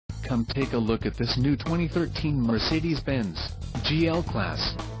Come take a look at this new 2013 Mercedes-Benz GL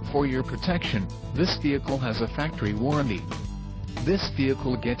Class. For your protection, this vehicle has a factory warranty. This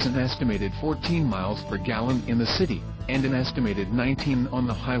vehicle gets an estimated 14 miles per gallon in the city, and an estimated 19 on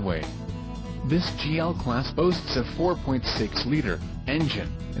the highway. This GL Class boasts a 4.6-liter engine,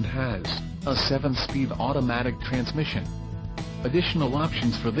 and has a 7-speed automatic transmission. Additional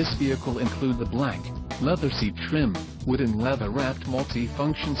options for this vehicle include the black leather seat trim, wood and leather-wrapped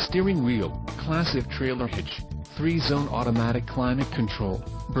multi-function steering wheel, classic trailer hitch, 3-zone automatic climate control,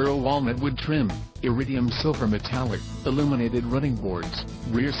 burl walnut wood trim, iridium silver metallic, illuminated running boards,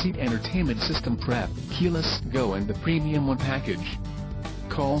 rear seat entertainment system prep, keyless go and the premium one package.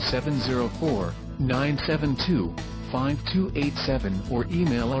 Call 704-972-5287 or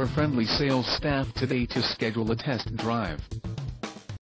email our friendly sales staff today to schedule a test drive.